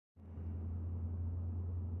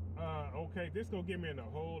okay, this gonna get me in a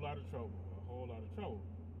whole lot of trouble. A whole lot of trouble.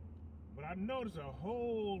 But I notice a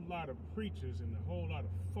whole lot of preachers and a whole lot of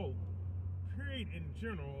folk, period, in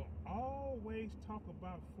general, always talk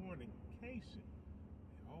about fornication.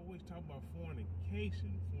 They always talk about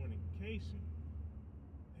fornication.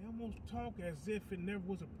 They almost talk as if it never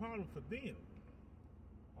was a problem for them.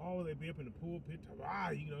 Oh, they be up in the pulpit, talk,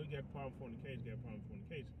 you got a problem with fornication,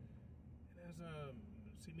 And as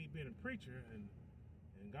see me being a preacher and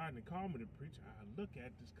God didn't call me to preach, I look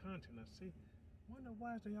at this content, I say, wonder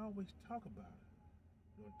why they always talk about it.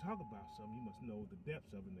 You want to talk about something, you must know the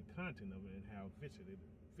depths of it and the content of it and how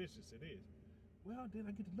vicious it is. Well, then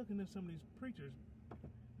I get to looking at some of these preachers,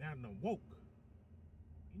 now that I'm woke.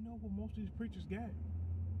 You know what most of these preachers got?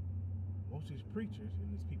 Most of these preachers and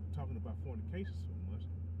these people talking about fornication so much,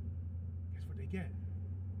 guess what they got?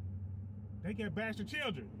 They got bastard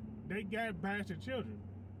children. And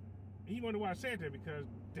you wonder why I said that, because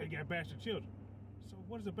they got bastard children. So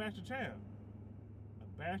what is a bastard child?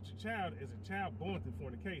 A bastard child is a child born through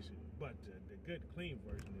fornication. But the good, clean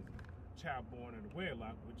version is a child born under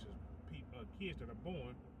wedlock, which is kids that are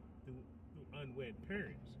born through unwed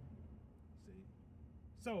parents. See?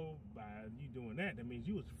 So by you doing that means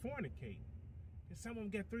you was fornicating. And some of them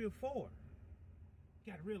got 3 or 4.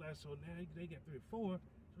 You got to realize, so now they got 3 or 4.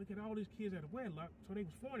 So look at all these kids out of wedlock, so they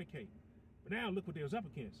was fornicating. But now look what they was up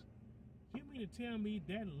against. You mean to tell me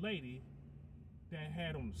that lady that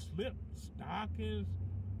had on slip, stockings,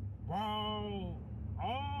 bra,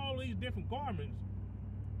 all these different garments,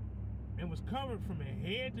 and was covered from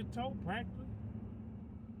head to toe practically,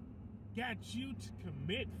 got you to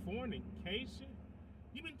commit fornication?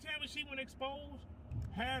 You mean to tell me she went exposed,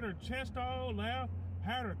 had her chest all out,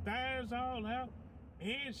 had her thighs all out,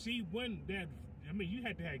 and she wasn't that, you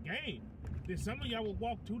had to have game. Then some of y'all would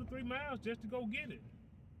walk 2 to 3 miles just to go get it.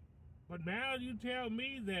 But now you tell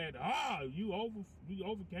me that, you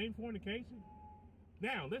overcame fornication?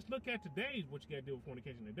 Now, let's look at today's, what you got to do with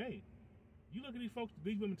fornication today. You look at these folks,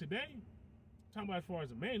 these women today, talking about as far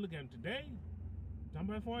as a man, look at them today, talking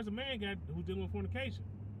about as far as a man who's dealing with fornication.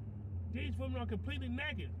 These women are completely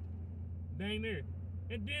naked. They ain't there.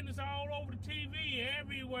 And then it's all over the TV,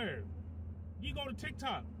 everywhere. You go to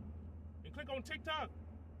TikTok and click on TikTok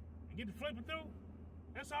and get to flipping through.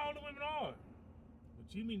 That's all the women are.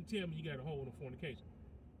 But you mean to tell me you got a hold on fornication?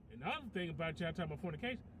 And the other thing about y'all talking about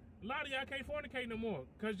fornication, a lot of y'all can't fornicate no more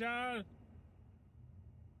because y'all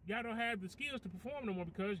don't have the skills to perform no more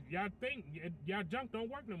because y'all think y'all junk don't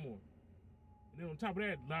work no more. And then on top of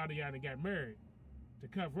that, a lot of y'all done got married to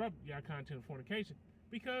cover up y'all content of fornication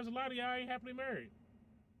because a lot of y'all ain't happily married.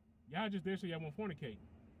 Y'all just there so y'all won't fornicate.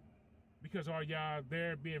 Because are y'all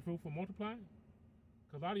there being fruitful, multiplying?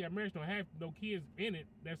 Because a lot of y'all marriage don't have no kids in it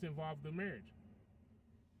that's involved in the marriage.